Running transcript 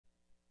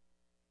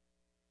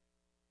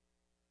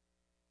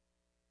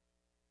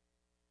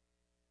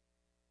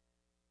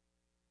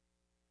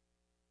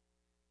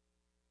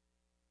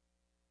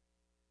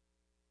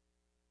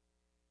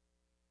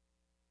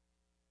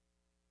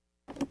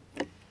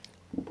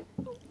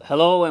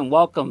Hello and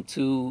welcome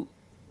to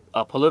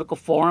a political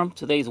forum.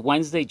 Today is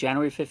Wednesday,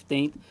 January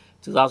 15th,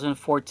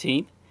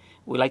 2014.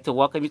 We'd like to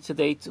welcome you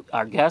today to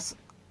our guest.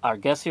 Our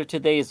guest here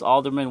today is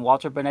Alderman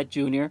Walter Burnett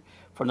Jr.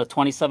 from the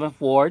 27th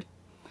Ward.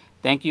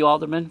 Thank you,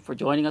 Alderman, for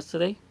joining us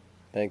today.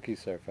 Thank you,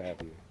 sir, for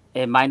having me.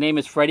 And my name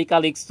is Freddie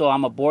Calixto.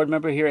 I'm a board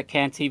member here at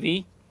CAN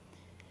TV.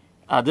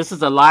 This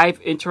is a live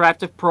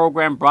interactive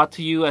program brought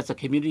to you as a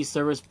community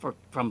service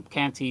from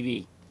CAN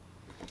TV.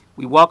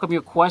 We welcome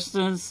your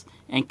questions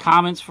and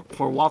comments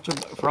for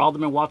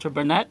Alderman Walter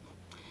Burnett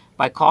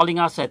by calling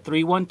us at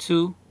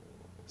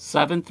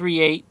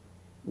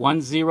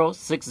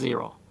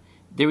 312-738-1060.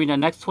 During the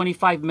next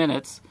 25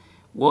 minutes,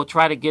 we'll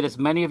try to get as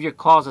many of your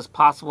calls as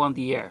possible on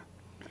the air.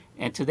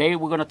 And today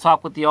we're going to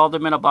talk with the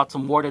Alderman about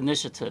some ward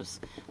initiatives.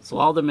 So,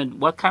 Alderman,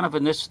 what kind of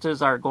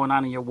initiatives are going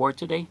on in your ward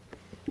today?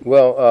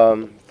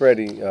 Well,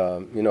 Freddie,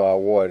 our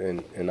ward,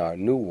 in our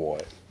new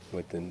ward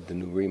with the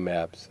new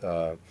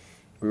remaps,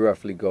 we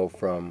roughly go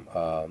from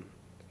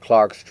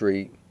Clark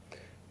Street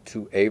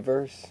to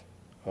Avers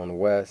on the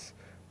west,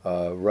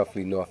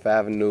 roughly North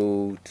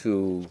Avenue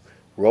to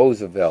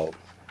Roosevelt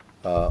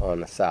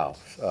on the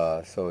south.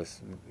 So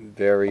it's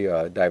very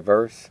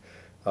diverse.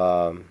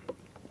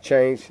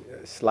 Changed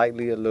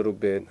slightly a little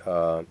bit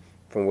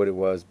from what it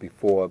was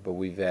before, but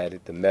we've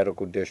added the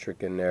medical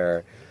district in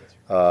there.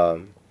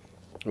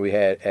 We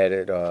had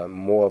added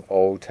more of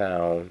Old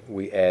Town.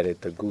 We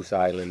added the Goose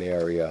Island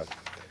area.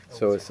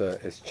 So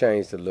it's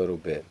changed a little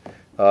bit.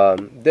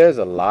 There's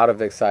a lot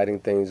of exciting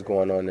things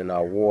going on in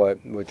our ward.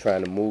 We're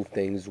trying to move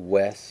things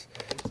west.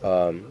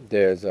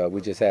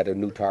 We just had a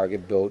new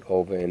target built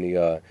over in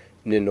the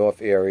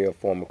North area,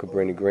 former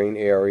Cabrini Green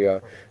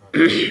area.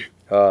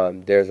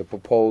 There's a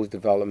proposed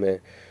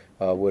development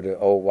where the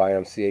old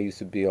YMCA used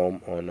to be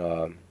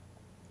on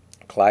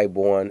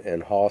Clybourne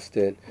and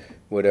Halsted,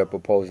 where they're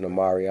proposing a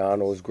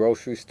Mariano's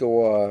grocery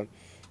store,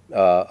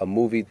 a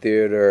movie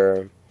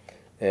theater,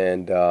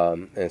 and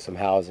some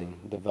housing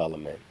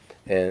development,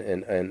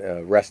 and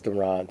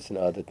restaurants and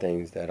other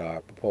things that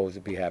are proposed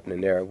to be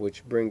happening there,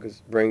 which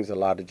brings a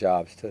lot of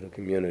jobs to the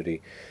community.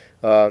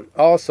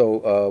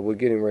 Also, we're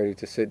getting ready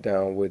to sit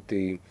down with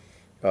the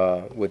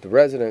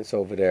residents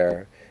over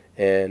there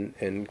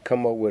and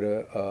come up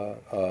with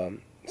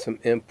some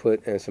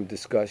input and some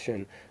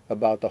discussion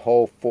about the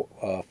whole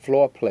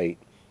floor plate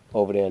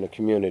over there in the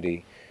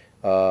community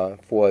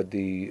for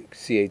the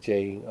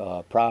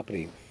CHA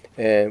property.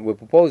 And we're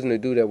proposing to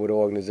do that with an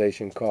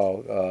organization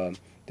called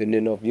the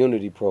North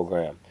Unity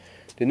Program.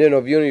 The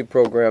North Unity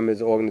Program is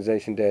an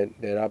organization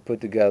that I put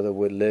together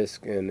with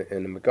LISC and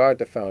the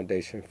MacArthur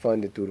Foundation,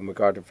 funded through the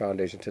MacArthur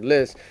Foundation to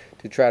LISC,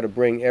 to try to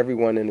bring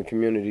everyone in the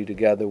community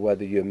together,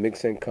 whether you're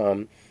mixed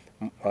income,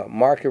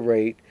 market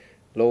rate,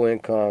 low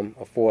income,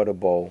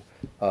 affordable,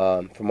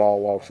 from all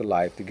walks of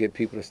life, to get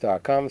people to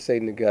start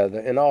conversating together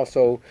and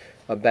also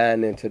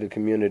buying into the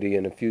community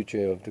and the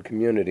future of the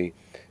community.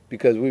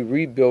 Because we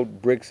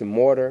rebuilt bricks and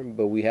mortar,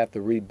 but we have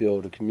to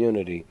rebuild the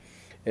community.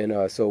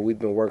 And so we've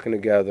been working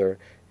together.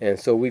 And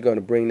so we're going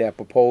to bring that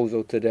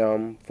proposal to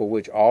them, for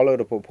which all of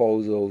the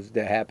proposals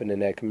that happen in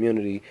that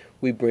community,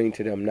 we bring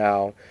to them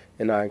now.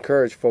 And I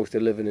encourage folks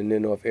that live in the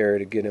North area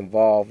to get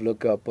involved.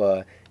 Look up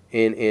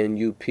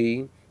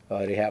NNUP.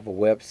 They have a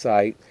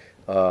website,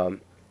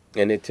 and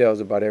it tells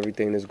about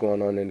everything that's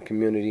going on in the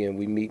community, and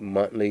we meet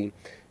monthly.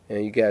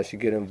 And you guys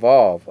should get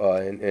involved,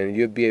 and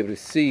you'll be able to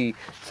see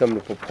some of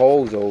the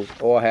proposals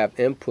or have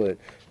input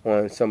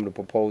on some of the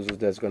proposals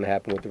that's going to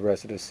happen with the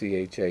rest of the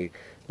CHA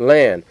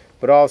land.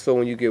 But also,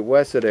 when you get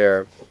west of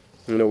there,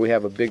 we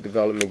have a big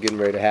development getting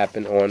ready to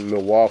happen on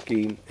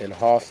Milwaukee and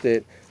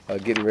Halsted,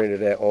 getting rid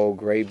of that old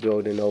gray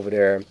building over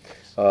there.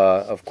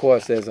 Of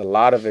course, there's a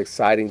lot of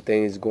exciting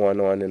things going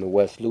on in the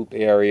West Loop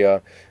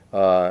area.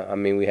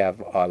 We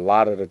have a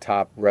lot of the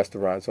top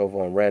restaurants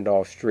over on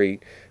Randolph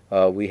Street.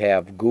 We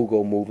have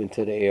Google moving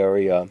to the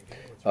area,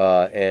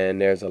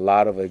 and there's a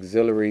lot of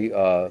auxiliary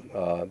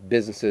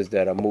businesses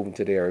that are moving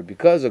to the area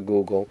because of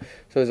Google.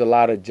 So there's a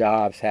lot of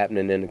jobs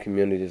happening in the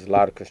community. There's a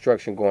lot of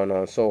construction going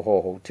on.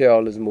 Soho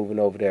Hotel is moving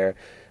over there.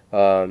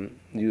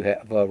 You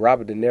have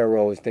Robert De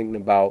Niro is thinking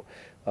about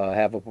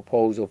have a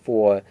proposal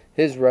for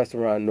his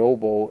restaurant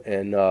Noble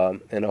and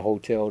a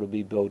hotel to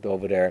be built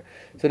over there.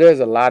 So there's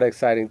a lot of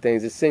exciting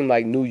things. It seems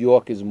like New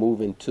York is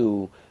moving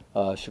to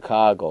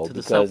Chicago to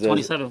the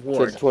 27th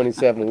Ward. To the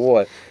 27th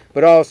Ward.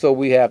 But also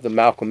we have the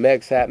Malcolm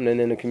X happening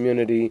in the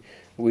community.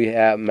 We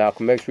have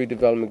Malcolm X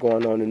redevelopment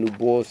going on, the new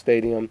Bulls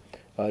Stadium.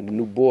 The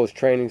new Bulls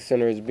Training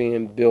Center is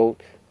being built.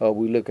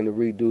 We're looking to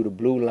redo the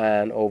Blue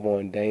Line over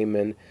on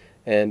Damon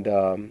and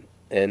the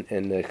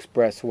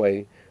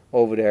Expressway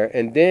over there.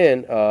 And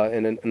then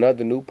in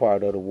another new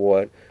part of the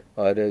ward,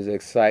 there's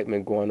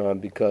excitement going on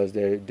because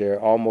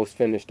they're almost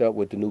finished up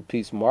with the new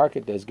Peace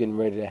Market that's getting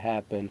ready to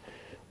happen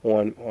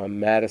on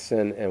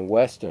Madison and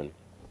Western.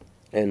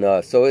 And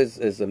so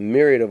it's a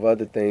myriad of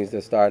other things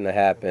that's starting to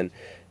happen.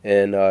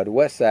 And the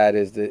west side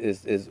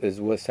is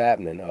what's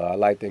happening. I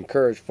like to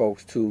encourage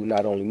folks to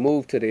not only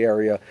move to the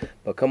area,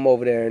 but come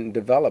over there and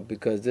develop,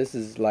 because this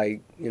is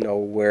like,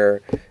 where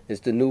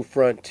it's the new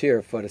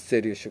frontier for the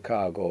city of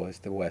Chicago. It's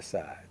the west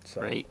side.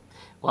 So. Right.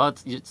 Well,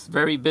 it's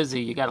very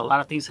busy. You got a lot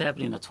of things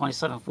happening in the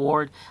 27th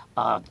Ward.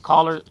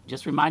 Caller,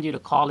 just remind you to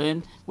call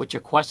in with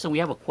your question. We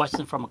have a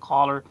question from a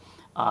caller.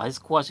 His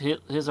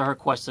or her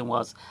question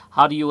was,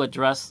 how do you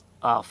address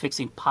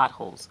fixing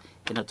potholes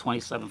in the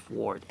 27th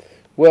Ward?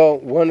 Well,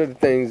 one of the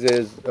things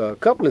is, a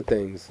couple of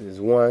things is,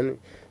 one,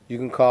 you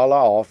can call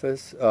our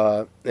office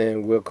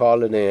and we'll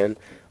call it in.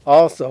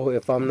 Also,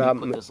 if I'm not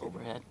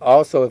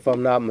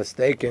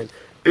mistaken,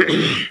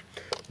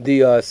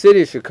 the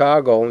city of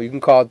Chicago, you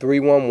can call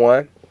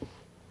 311,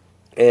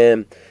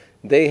 and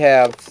they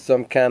have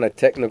some kind of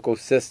technical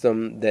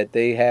system that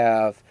they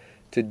have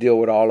to deal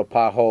with all the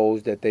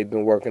potholes that they've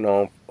been working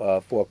on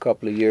for a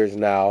couple of years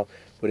now,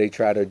 where they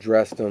try to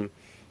address them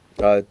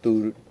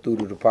through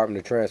the Department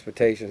of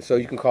Transportation. So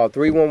you can call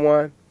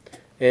 311,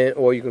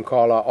 or you can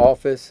call our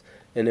office,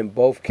 and in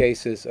both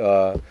cases,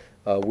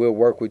 we'll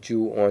work with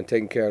you on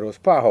taking care of those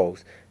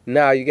potholes.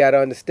 Now, you got to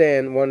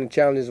understand, one of the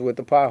challenges with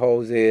the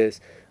potholes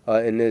is,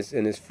 in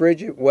this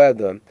frigid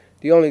weather,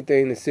 the only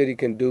thing the city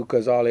can do,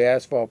 because all the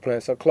asphalt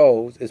plants are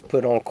closed, is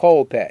put on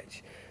cold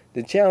patch.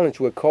 The challenge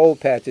with cold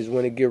patch is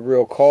when it get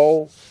real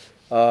cold,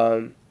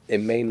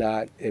 it may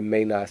not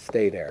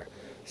stay there.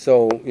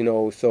 So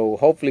so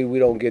hopefully we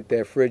don't get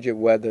that frigid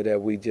weather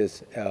that we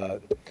just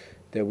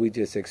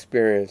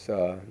experienced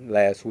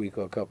last week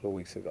or a couple of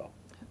weeks ago.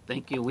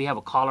 Thank you. We have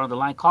a caller on the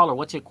line. Caller,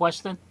 what's your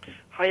question?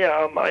 Hi,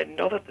 I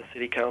know that the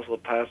City Council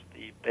passed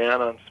the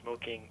ban on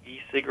smoking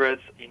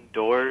e-cigarettes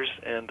indoors,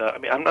 and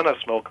I'm not a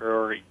smoker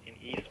or an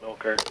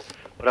e-smoker,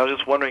 but I was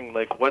just wondering,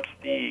 what's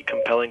the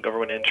compelling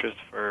government interest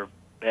for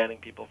banning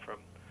people from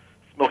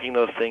smoking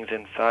those things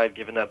inside,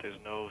 given that there's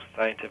no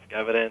scientific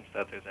evidence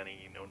that there's any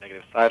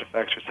negative side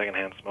effects or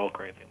secondhand smoke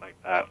or anything like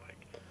that?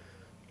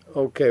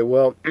 Okay,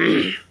 well,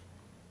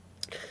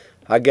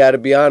 I got to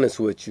be honest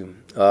with you.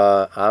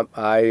 I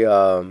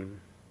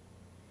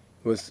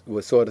was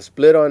sort of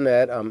split on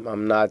that. I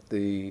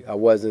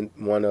wasn't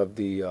one of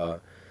the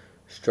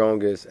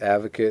strongest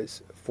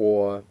advocates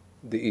for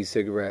the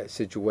e-cigarette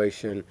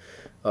situation,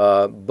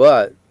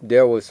 but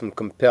there were some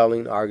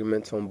compelling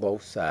arguments on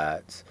both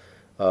sides.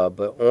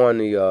 But on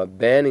the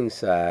banning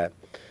side,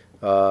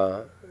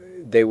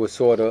 they were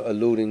sort of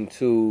alluding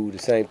to the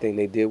same thing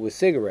they did with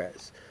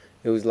cigarettes.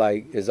 It was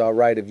like, it's all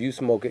right if you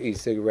smoke an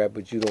e-cigarette,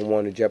 but you don't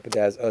want to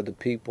jeopardize other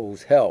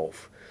people's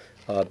health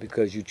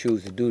because you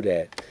choose to do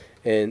that.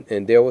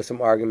 And there were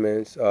some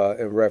arguments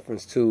in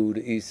reference to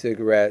the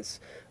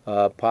e-cigarettes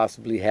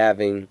possibly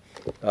having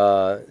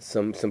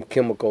some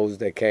chemicals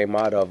that came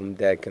out of them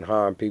that can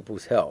harm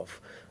people's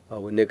health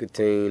with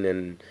nicotine,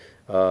 and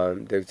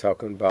they're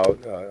talking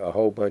about a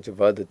whole bunch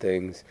of other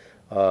things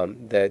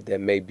that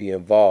may be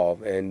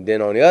involved. And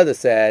then on the other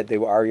side, they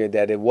were arguing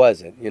that it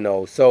wasn't,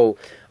 So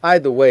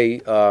either way,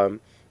 to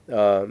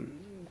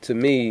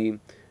me,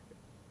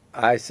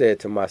 I said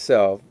to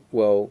myself,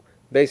 well,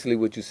 basically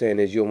what you're saying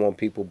is you don't want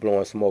people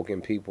blowing smoke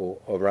in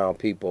people around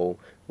people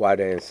while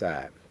they're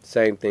inside.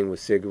 Same thing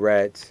with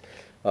cigarettes,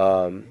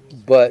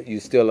 but you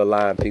still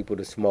allowing people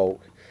to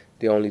smoke.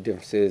 The only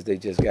difference is they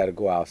just got to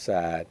go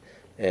outside.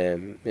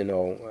 And,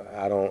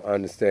 I don't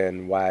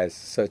understand why it's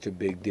such a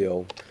big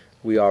deal.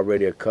 We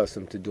already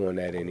accustomed to doing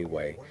that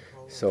anyway.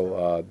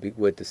 So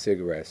with the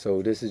cigarettes.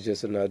 So this is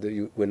just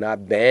another. We're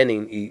not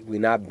banning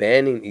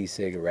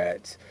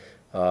e-cigarettes.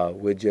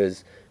 We're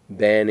just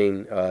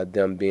banning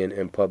them being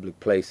in public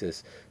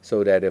places,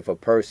 so that if a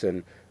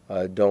person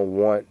don't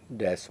want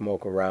that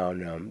smoke around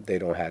them, they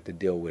don't have to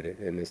deal with it.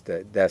 And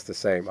that's the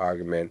same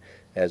argument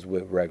as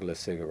with regular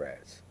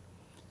cigarettes.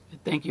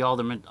 Thank you,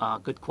 Alderman.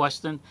 Good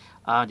question.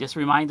 Just a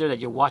reminder that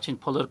you're watching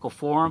Political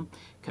Forum,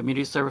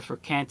 community service for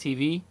CAN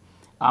TV.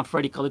 I'm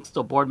Freddie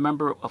Calixto, board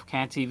member of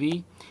CAN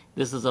TV.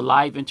 This is a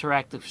live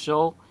interactive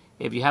show.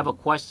 If you have a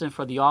question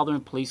for the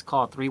Alderman, please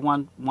call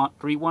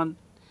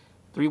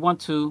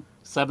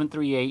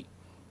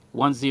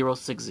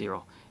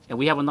 312-738-1060. And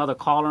we have another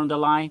caller on the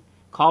line.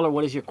 Caller,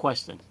 what is your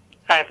question?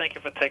 Hi, thank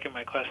you for taking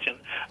my question.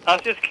 I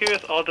was just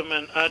curious,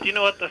 Alderman, do you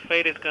know what the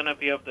fate is going to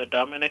be of the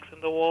Dominicks in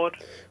the ward?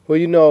 Well,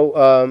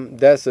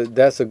 that's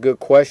a good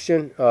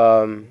question.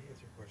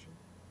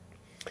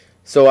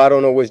 So I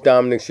don't know which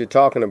Dominicks you're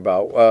talking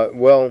about.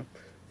 Well,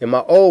 in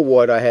my old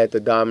ward, I had the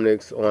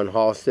Dominicks on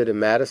Halsted and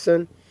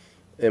Madison.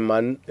 In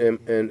my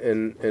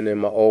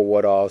old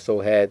ward, I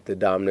also had the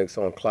Dominicks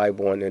on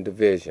Clybourne and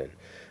Division.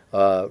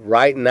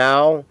 Right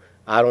now,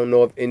 I don't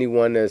know if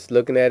anyone that's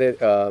looking at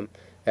it.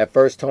 At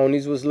first,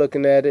 Tony's was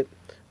looking at it.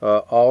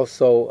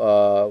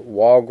 Also,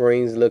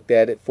 Walgreens looked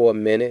at it for a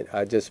minute.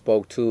 I just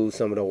spoke to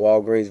some of the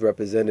Walgreens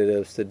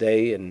representatives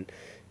today and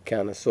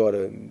kind of sort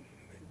of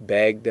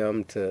begged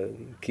them to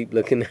keep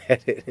looking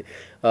at it.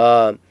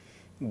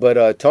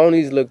 But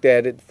Tony's looked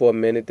at it for a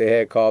minute. They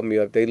had called me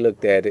up. They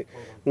looked at it.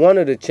 One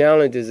of the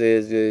challenges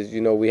is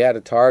we had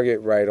a target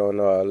right on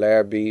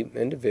Larrabee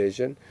and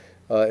Division.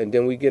 and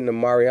then we get into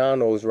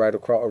Mariano's right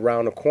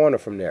around the corner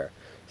from there.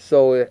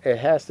 So it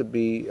has to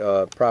be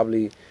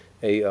probably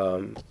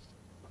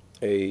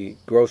a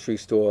grocery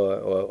store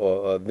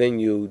or a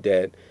venue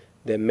that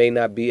may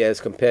not be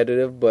as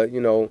competitive, but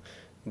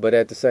but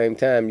at the same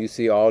time, you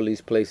see all these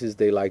places,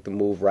 they like to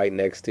move right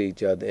next to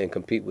each other and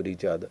compete with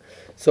each other.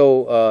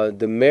 So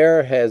the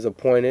mayor has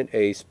appointed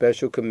a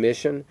special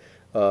commission.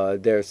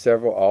 There are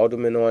several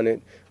aldermen on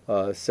it,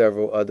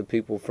 several other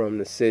people from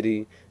the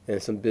city,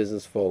 and some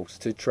business folks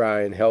to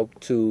try and help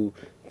to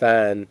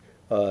find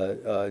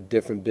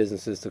different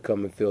businesses to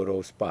come and fill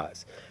those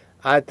spots.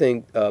 I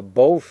think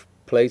both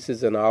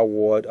places in our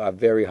ward are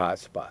very hot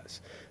spots.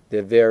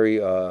 They're very,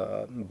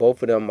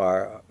 both of them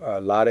are a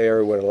lot of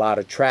area with a lot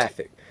of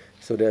traffic.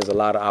 So there's a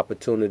lot of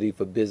opportunity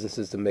for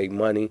businesses to make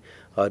money.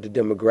 The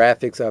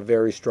demographics are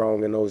very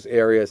strong in those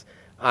areas.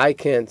 I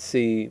can't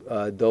see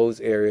those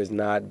areas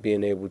not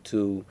being able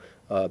to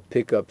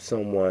pick up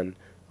someone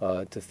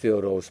to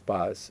fill those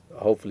spots,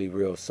 hopefully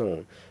real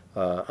soon.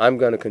 I'm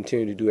going to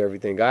continue to do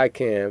everything I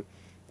can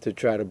to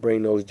try to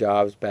bring those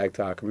jobs back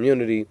to our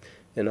community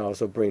and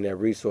also bring that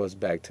resource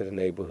back to the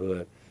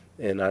neighborhood.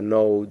 And I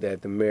know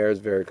that the mayor is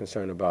very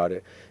concerned about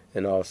it,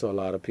 and also a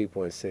lot of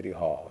people in City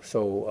Hall.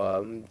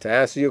 So to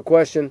answer your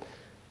question,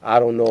 I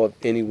don't know of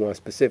anyone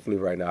specifically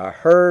right now. I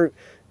heard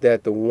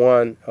that the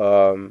one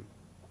on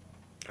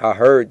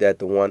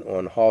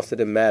Halsted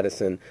and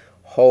Madison,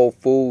 Whole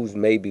Foods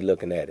may be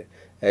looking at it.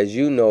 As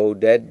you know,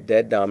 that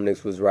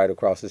Dominick's was right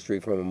across the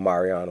street from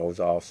Mariano's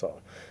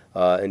also.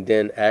 And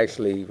then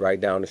actually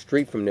right down the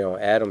street from there on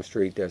Adams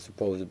Street, there's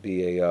supposed to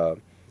be a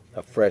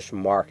fresh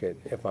market,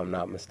 if I'm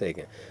not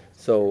mistaken.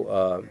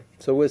 So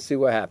we'll see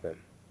what happens.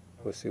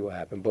 We'll see what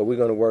happens. But we're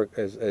going to work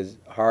as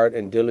hard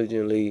and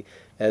diligently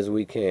as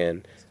we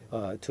can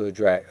to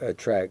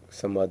attract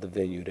some other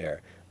venue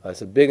there.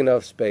 It's a big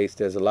enough space.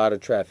 There's a lot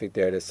of traffic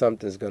there. There's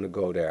something's going to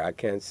go there. I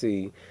can't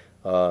see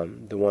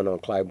the one on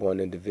Claiborne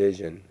and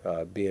Division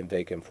being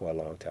vacant for a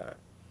long time.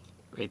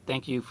 Great.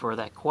 Thank you for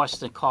that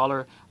question,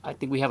 caller. I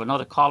think we have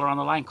another caller on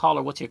the line.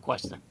 Caller, what's your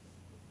question?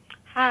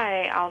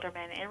 Hi,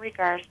 Alderman. In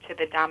regards to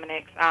the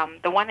Dominick's,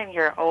 the one in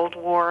your old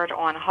ward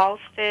on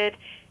Halsted,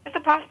 is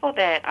it possible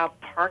that a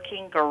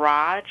parking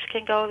garage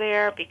can go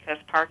there, because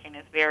parking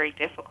is very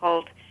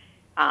difficult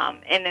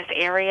in this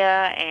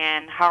area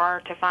and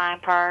hard to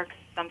find parks?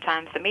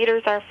 Sometimes the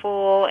meters are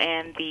full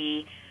and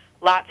the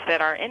lots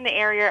that are in the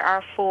area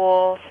are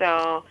full,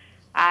 so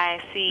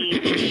I see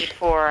the need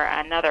for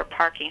another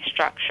parking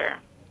structure.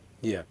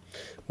 Yeah.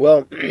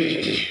 Well,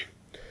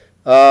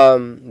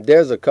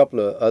 there's a couple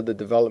of other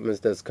developments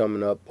that's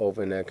coming up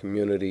over in that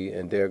community,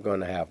 and they're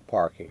going to have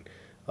parking.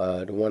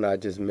 The one I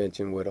just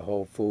mentioned with a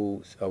Whole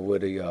Foods,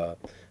 with a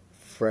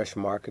Fresh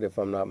Market, if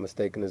I'm not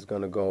mistaken, is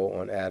going to go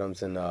on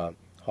Adams and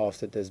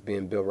Halsted that's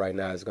being built right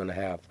now, is going to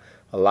have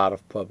a lot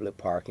of public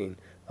parking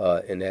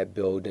in that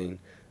building.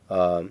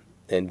 And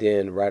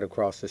then right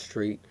across the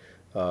street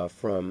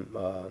from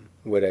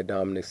where that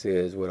Dominick's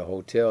is, where the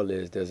hotel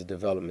is, there's a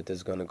development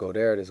that's going to go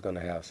there that's going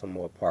to have some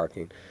more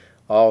parking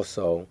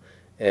also.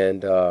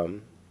 And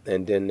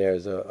then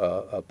there's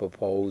a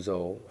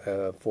proposal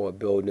for a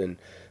building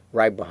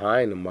right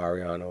behind the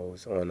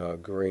Mariano's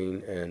on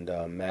Green and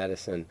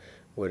Madison,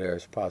 where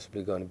there's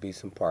possibly going to be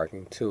some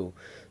parking too.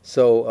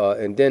 So,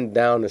 and then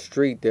down the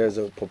street, there's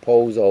a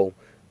proposal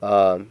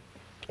on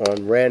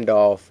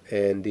Randolph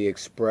and the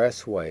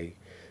Expressway,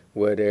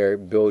 where they're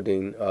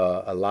building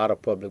a lot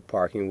of public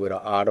parking with an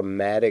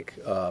automatic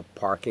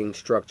parking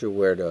structure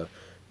where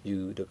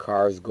the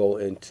cars go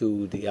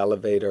into the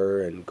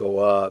elevator and go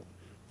up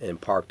and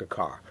park the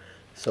car.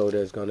 So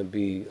there's going to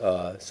be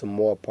some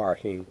more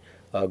parking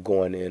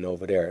going in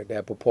over there.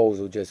 That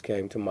proposal just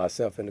came to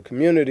myself and the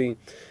community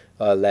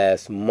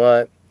last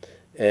month,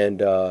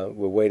 and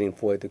we're waiting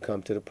for it to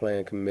come to the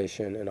Plan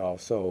Commission and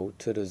also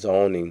to the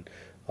zoning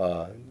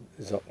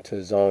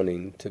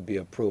to be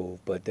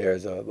approved. But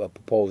there's a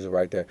proposal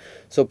right there.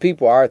 So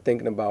people are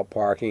thinking about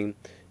parking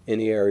in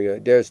the area.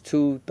 There's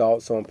two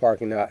thoughts on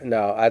parking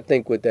now. I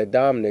think with that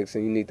Dominick's,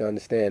 and you need to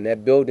understand,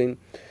 that building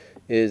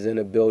is in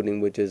a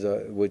building which is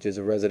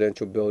a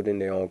residential building.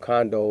 They own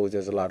condos.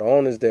 There's a lot of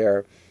owners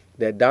there.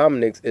 That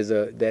Dominick's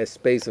that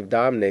space of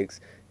Dominick's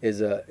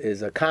is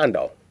a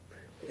condo.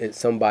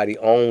 Somebody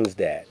owns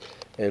that,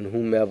 and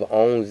whomever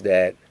owns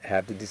that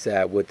have to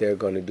decide what they're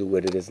going to do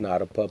with it. It's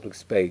not a public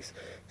space.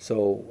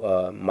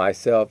 So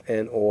myself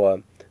and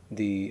or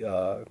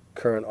the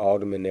current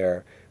alderman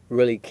there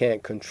really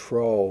can't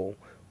control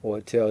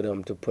or tell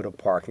them to put a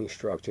parking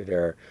structure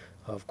there.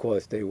 Of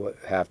course, they would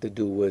have to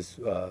do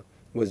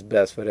what's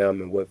best for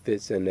them and what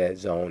fits in that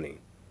zoning.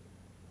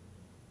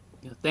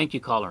 Yeah, thank you,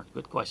 caller.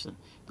 Good question.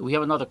 Do we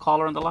have another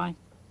caller on the line?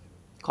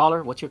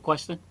 Caller, what's your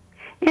question?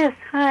 Yes,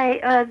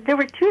 hi. There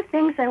were two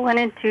things I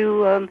wanted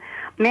to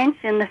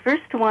mention. The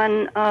first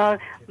one,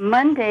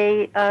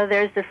 Monday,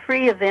 there's a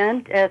free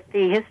event at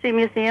the History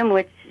Museum,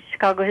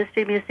 Chicago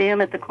History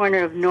Museum, at the corner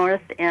of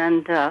North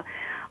and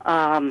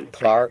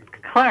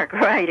Clark,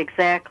 right,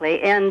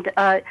 exactly. And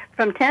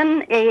from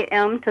 10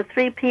 a.m. to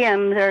 3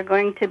 p.m., there are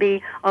going to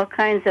be all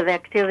kinds of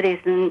activities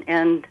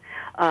and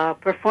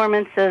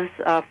performances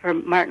for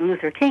Martin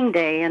Luther King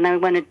Day. And I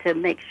wanted to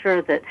make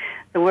sure that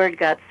the word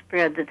got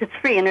spread that it's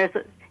free. And there's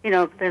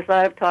a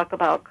lot of talk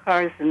about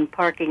cars and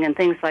parking and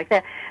things like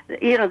that.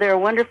 There are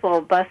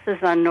wonderful buses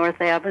on North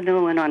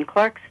Avenue and on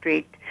Clark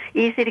Street,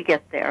 easy to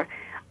get there.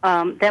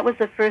 That was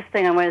the first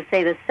thing I wanted to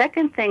say. The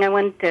second thing, I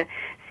wanted to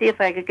see if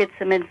I could get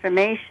some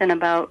information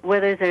about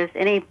whether there's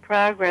any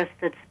progress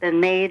that's been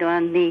made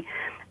on the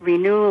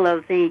renewal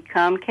of the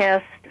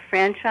Comcast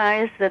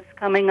franchise that's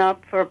coming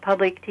up for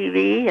public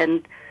TV.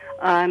 And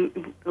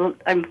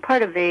I'm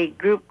part of a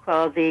group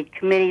called the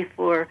Committee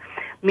for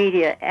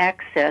Media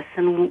Access,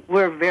 and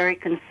we're very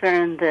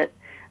concerned that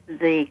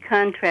the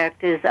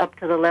contract is up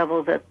to the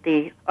level that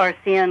the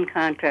RCN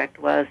contract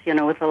was,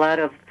 with a lot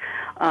of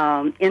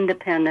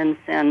independence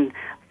and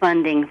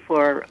funding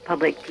for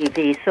public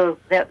TV. So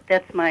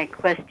that's my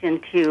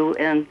question to you,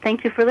 and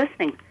thank you for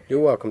listening. You're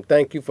welcome.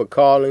 Thank you for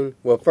calling.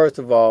 Well, first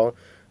of all,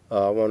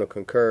 I want to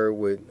concur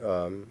with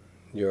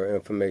your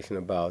information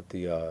about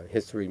the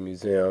History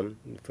Museum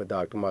for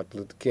Dr.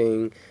 Martin Luther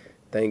King.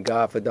 Thank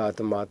God for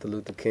Dr. Martin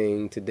Luther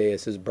King. Today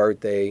is his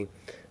birthday.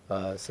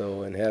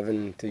 So in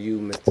heaven to you,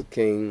 Mr.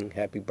 King,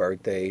 happy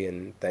birthday,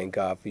 and thank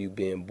God for you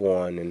being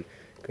born and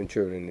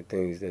contributing the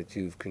things that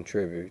you've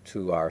contributed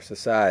to our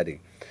society.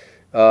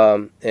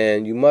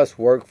 And you must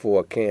work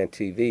for CAN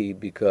TV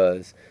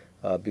because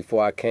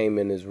before I came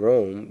in this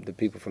room, the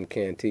people from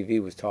CAN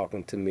TV was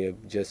talking to me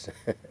just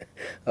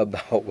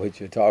about what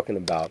you're talking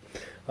about.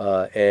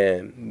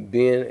 And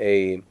being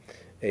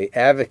a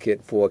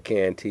advocate for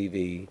CAN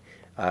TV,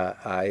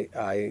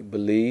 I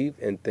believe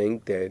and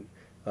think that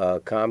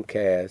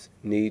Comcast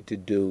need to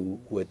do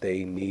what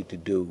they need to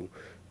do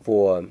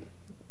for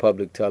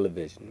public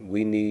television.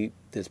 We need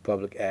this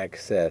public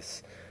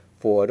access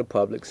for the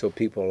public so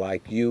people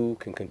like you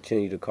can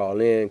continue to call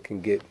in,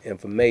 can get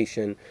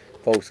information,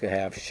 folks can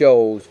have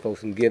shows, folks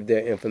can give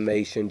their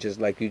information,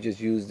 just like you just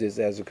used this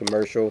as a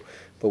commercial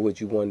for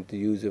what you wanted to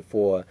use it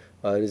for.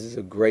 This is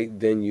a great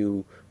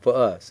venue for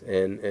us,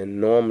 and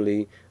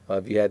normally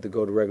if you had to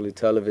go to regular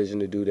television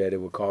to do that, it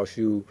would cost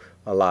you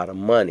a lot of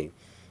money.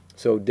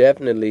 So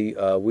definitely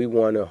we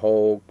want to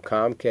hold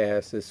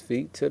Comcast's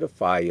feet to the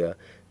fire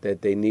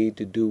that they need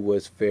to do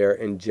what's fair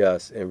and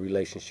just in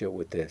relationship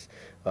with this.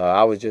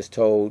 I was just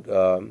told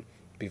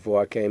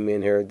before I came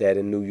in here that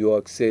in New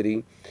York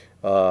City,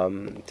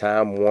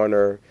 Time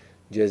Warner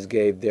just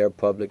gave their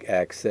public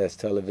access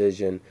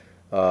television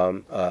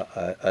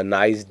a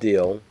nice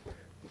deal,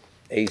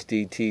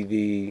 HD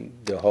TV,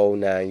 the whole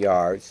 9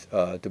 yards,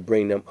 to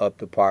bring them up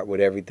to par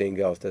with everything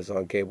else that's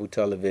on cable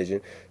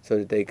television so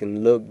that they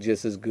can look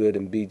just as good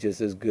and be just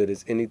as good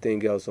as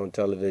anything else on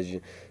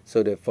television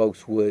so that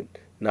folks would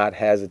not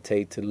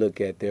hesitate to look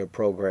at their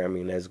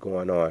programming that's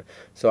going on.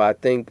 So I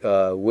think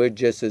we're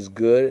just as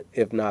good,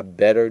 if not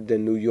better,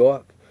 than New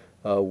York.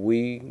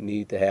 We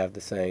need to have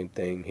the same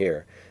thing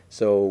here.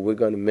 So we're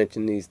going to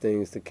mention these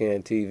things to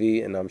CAN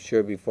TV, and I'm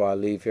sure before I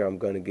leave here I'm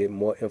going to get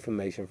more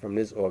information from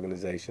this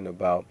organization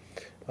about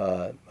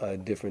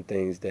different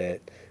things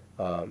that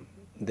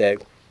that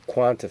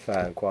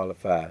quantify and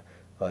qualify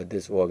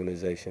this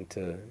organization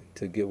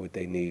to get what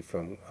they need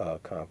from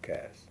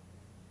Comcast.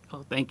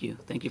 Oh, thank you.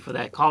 Thank you for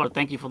that. Caller,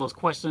 thank you for those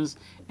questions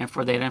and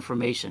for that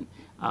information.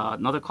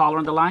 Another caller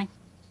on the line?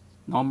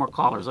 No more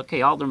callers.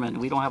 Okay, Alderman,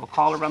 we don't have a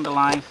caller on the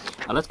line.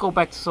 Let's go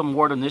back to some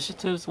ward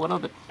initiatives. What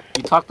other?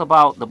 You talked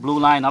about the Blue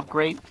Line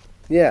upgrade.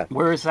 Yeah.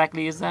 Where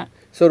exactly is that?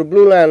 So the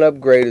Blue Line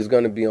upgrade is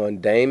going to be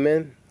on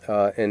Damon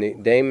and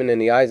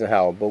the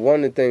Eisenhower. But one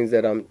of the things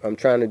that I'm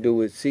trying to do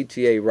with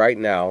CTA right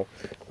now,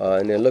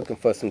 and they're looking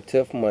for some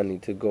TIF money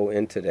to go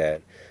into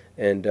that.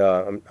 And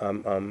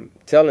I'm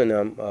telling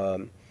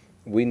them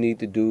we need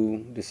to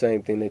do the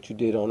same thing that you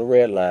did on the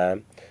Red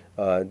Line,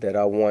 that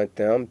I want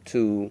them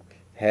to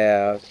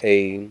have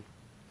a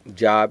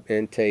job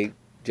intake,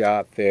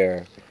 job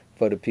fair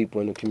for the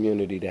people in the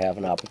community to have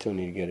an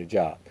opportunity to get a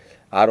job.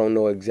 I don't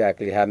know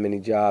exactly how many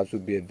jobs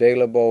would be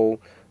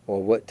available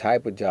or what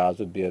type of jobs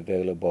would be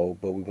available,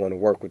 but we want to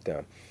work with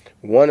them.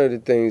 One of the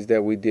things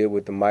that we did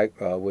with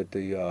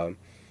the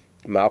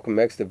Malcolm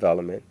X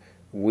development,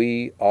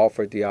 we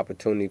offered the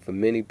opportunity for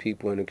many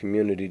people in the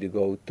community to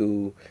go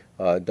through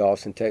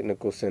Dawson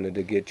Technical Center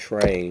to get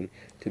trained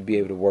to be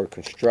able to work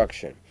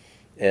construction.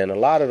 And a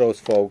lot of those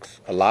folks,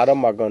 a lot of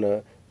them are going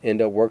to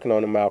end up working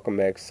on the Malcolm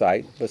X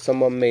site, but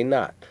some of them may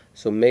not.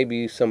 So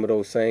maybe some of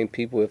those same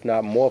people, if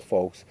not more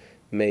folks,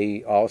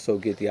 may also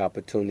get the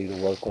opportunity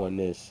to work on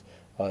this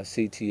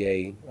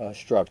CTA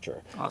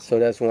structure. Awesome. So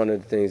that's one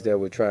of the things that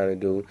we're trying to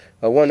do.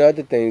 One of the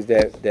other things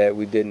that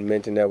we didn't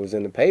mention that was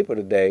in the paper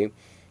today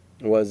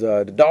was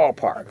the dog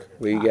park.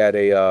 We got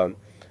a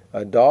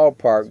dog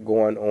park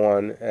going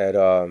on at,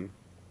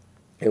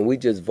 and we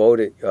just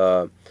voted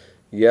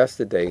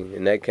yesterday,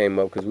 and that came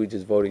up because we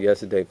just voted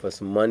yesterday for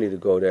some money to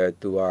go there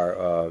through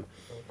our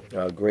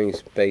Green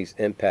Space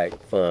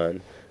Impact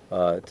Fund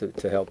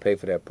to help pay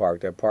for that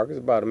park. That park is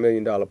about $1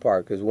 million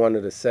park. It's one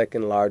of the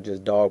second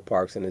largest dog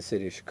parks in the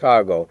city of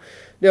Chicago.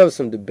 There was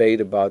some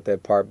debate about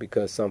that park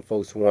because some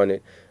folks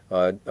wanted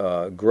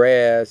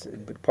grass.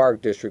 The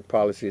park district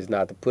policy is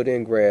not to put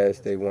in grass.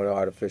 They want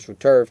artificial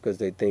turf because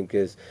they think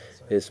it's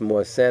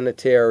more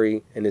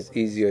sanitary and it's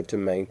easier to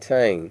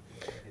maintain.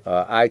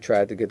 I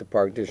tried to get the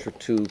park district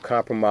to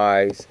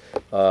compromise.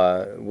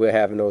 We're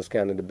having those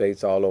kind of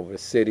debates all over the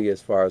city as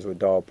far as where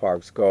dog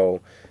parks go.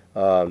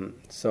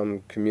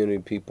 Some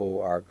community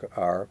people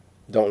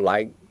don't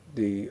like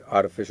the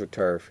artificial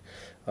turf.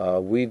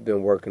 We've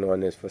been working on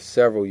this for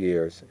several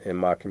years in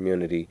my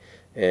community,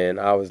 and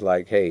I was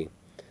like, hey,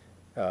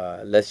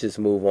 let's just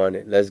move on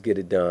it. Let's get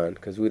it done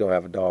because we don't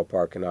have a dog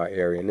park in our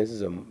area, and this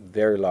is a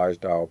very large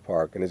dog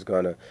park, and it's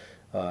going to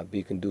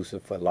be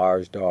conducive for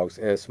large dogs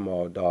and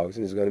small dogs,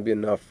 and there's going to be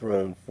enough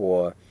room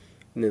for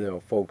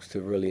folks to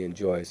really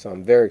enjoy it. So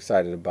I'm very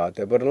excited about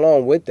that. But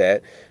along with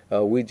that,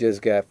 we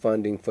just got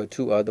funding for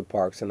 2 other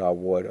parks in our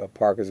ward. A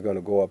park is going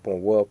to go up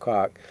on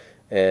Wilcox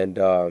and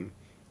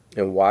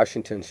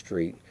Washington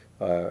Street,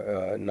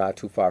 not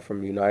too far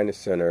from United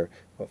Center,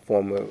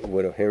 former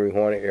with a Henry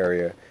Horner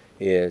area.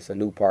 Is a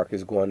new park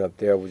is going up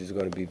there, which is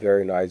going to be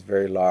very nice,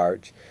 very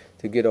large,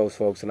 to give those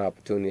folks an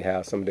opportunity to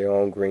have some of their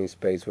own green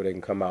space where they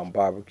can come out and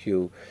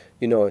barbecue.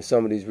 In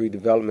some of these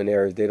redevelopment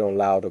areas, they don't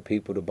allow the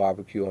people to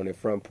barbecue on their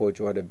front porch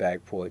or their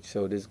back porch.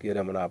 So this give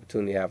them an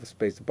opportunity to have a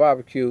space to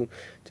barbecue,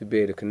 to be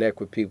able to connect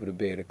with people, to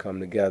be able to come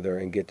together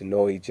and get to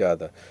know each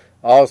other.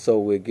 Also,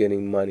 we're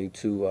getting money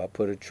to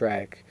put a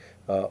track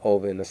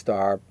over in the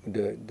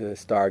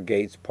Star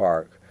Gates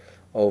Park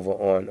over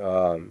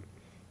on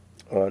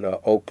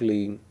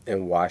Oakley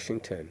and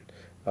Washington.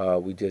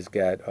 We just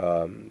got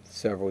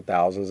several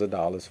thousands of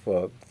dollars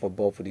for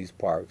both of these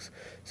parks.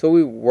 So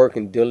we're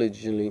working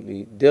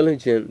diligently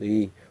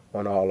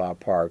on all our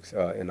parks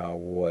in our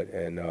ward,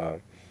 and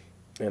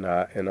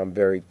I'm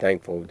very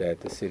thankful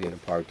that the city and the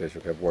park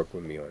district have worked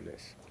with me on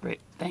this. Great,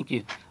 thank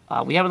you.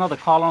 We have another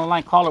caller on the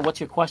line. Caller, what's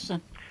your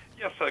question?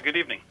 Yes, good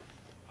evening.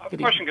 A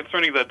question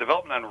concerning the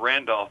development on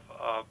Randolph.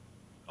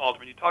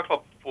 Alderman, you talked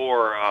about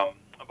before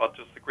about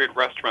just the great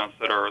restaurants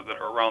that are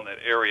around that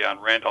area on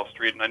Randolph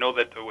Street, and I know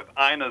that with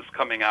Ina's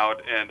coming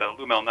out and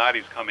Lou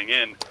Malnati's coming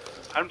in,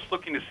 I'm just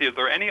looking to see, is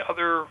there any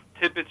other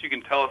tidbits you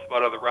can tell us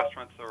about other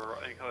restaurants or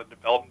any kind of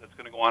development that's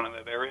going to go on in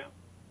that area?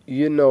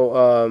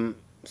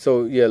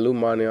 So yeah, Lou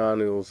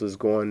Malnati's is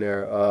going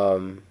there.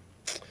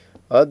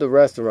 Other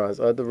restaurants.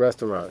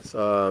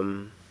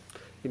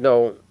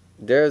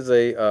 There's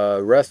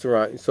a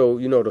restaurant. So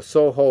the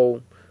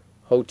Soho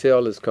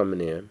Hotel is coming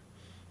in.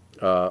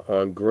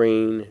 On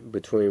Green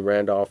between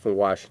Randolph and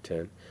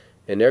Washington,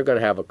 and they're going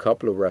to have a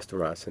couple of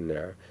restaurants in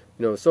there.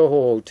 Soho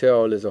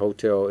Hotel is a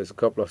hotel. It's a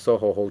couple of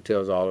Soho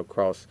hotels all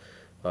across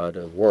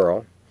the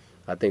world.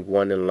 I think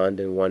one in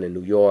London, one in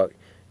New York.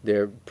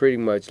 They're pretty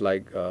much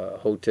like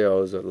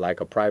hotels, like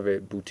a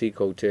private boutique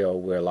hotel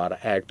where a lot of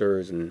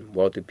actors and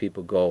wealthy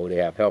people go. They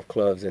have health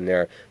clubs in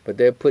there, but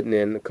they're putting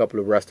in a couple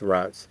of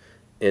restaurants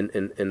in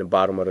the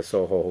bottom of the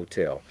Soho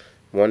Hotel.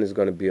 One is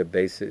going to be a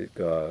basic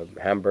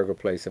hamburger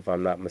place, if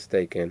I'm not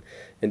mistaken.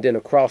 And then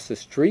across the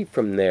street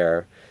from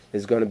there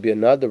is going to be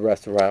another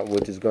restaurant,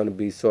 which is going to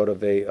be sort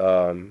of a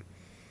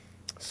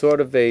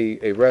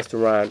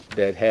restaurant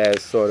that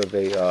has sort of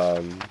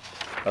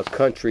a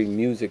country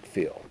music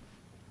feel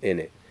in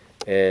it.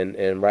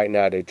 And right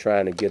now they're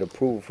trying to get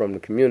approval from the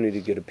community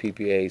to get a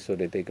PPA so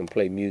that they can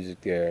play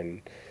music there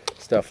and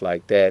stuff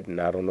like that. And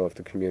I don't know if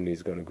the community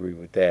is going to agree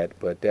with that,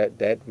 but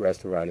that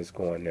restaurant is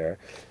going there.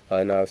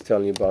 And I was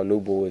telling you about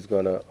Newbull is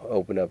going to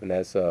open up, and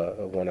that's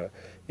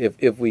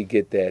if we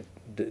get that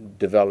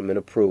development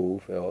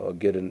approved or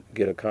get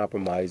a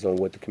compromise on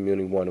what the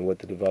community want and what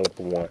the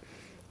developer want.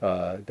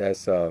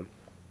 That's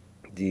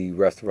the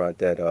restaurant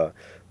that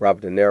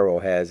Robert De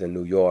Niro has in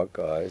New York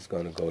is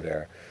going to go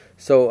there.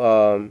 So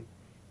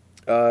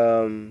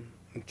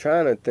I'm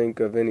trying to think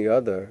of any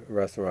other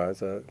restaurants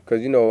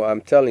because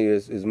I'm telling you,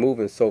 it's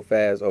moving so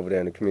fast over there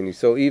in the community.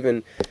 So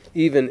even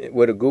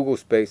where the Google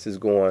space is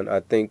going, I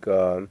think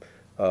they're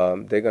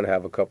going to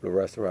have a couple of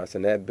restaurants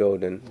in that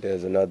building.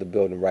 There's another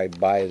building right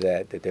by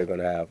that they're going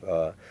to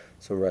have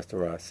some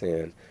restaurants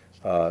in.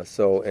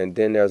 And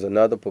then there's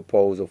another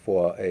proposal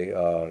for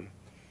a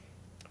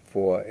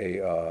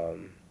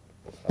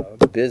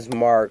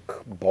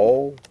Bismarck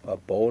Bowl, a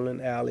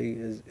bowling alley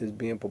is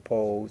being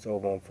proposed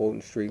over on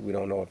Fulton Street. We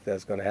don't know if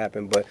that's going to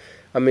happen, but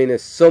I mean,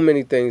 there's so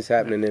many things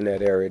happening in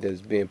that area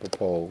that's being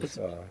proposed.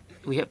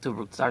 We have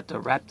to start to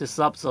wrap this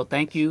up. So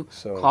thank you,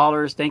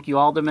 callers. Thank you,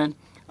 Alderman.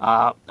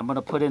 I'm going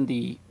to put in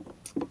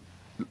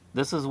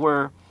this is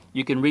where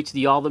you can reach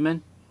the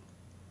Alderman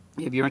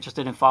if you're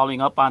interested in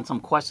following up on some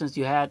questions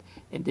you had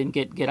and didn't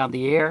get on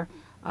the air.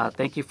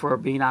 Thank you for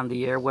being on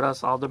the air with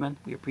us, Alderman.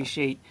 We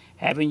appreciate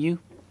having you.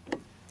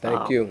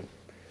 Thank you.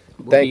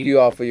 Thank you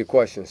all for your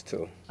questions,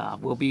 too.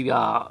 We'll be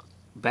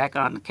back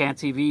on CAN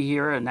TV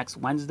here next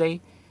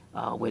Wednesday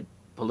with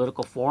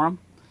Political Forum.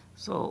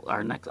 So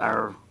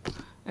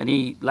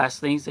any last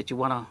things that you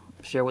want to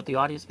share with the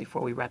audience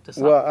before we wrap this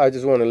up? Well, I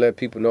just want to let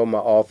people know my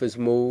office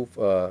moved.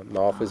 My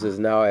office is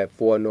now at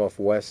 4 North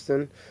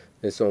Western.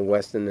 It's on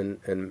Western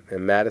and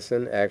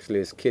Madison. Actually,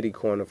 it's kitty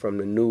corner from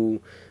the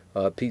new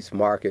Pete's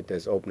Market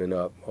that's opening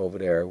up over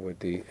there with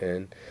the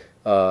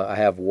I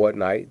have ward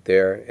night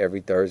there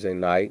every Thursday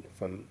night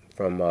from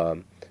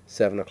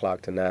 7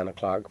 o'clock to 9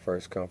 o'clock.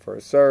 First come,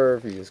 first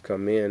serve. You just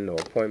come in, no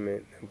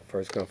appointment.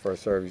 First come,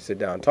 first serve. You sit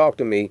down and talk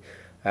to me.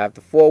 I have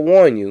to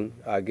forewarn you,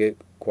 I get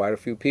quite a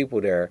few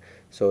people there,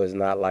 so it's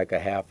not like a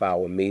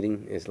half-hour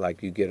meeting. It's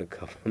like you get a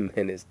couple of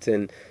minutes,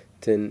 10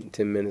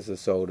 minutes or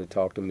so to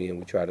talk to me, and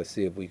we try to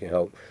see if we can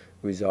help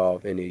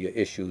resolve any of your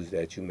issues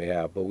that you may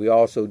have. But we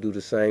also do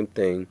the same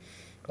thing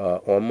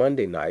on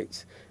Monday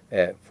nights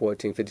at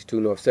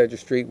 1452 North Cedar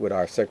Street with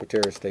our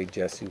Secretary of State,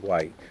 Jesse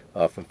White,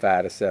 from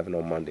 5 to 7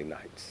 on Monday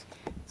nights.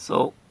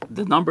 So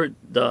the number,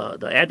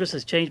 the address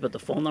has changed, but the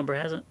phone number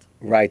hasn't?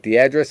 Right, the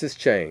address has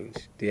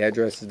changed.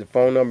 The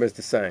phone number is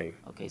the same.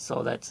 Okay,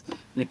 so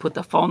they put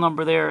the phone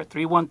number there,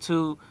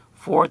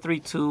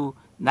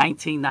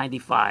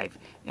 312-432-1995,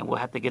 and we'll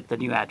have to get the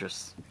new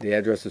address. The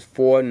address is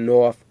 4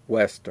 North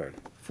Western.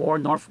 4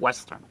 North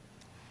Western.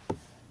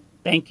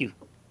 Thank you.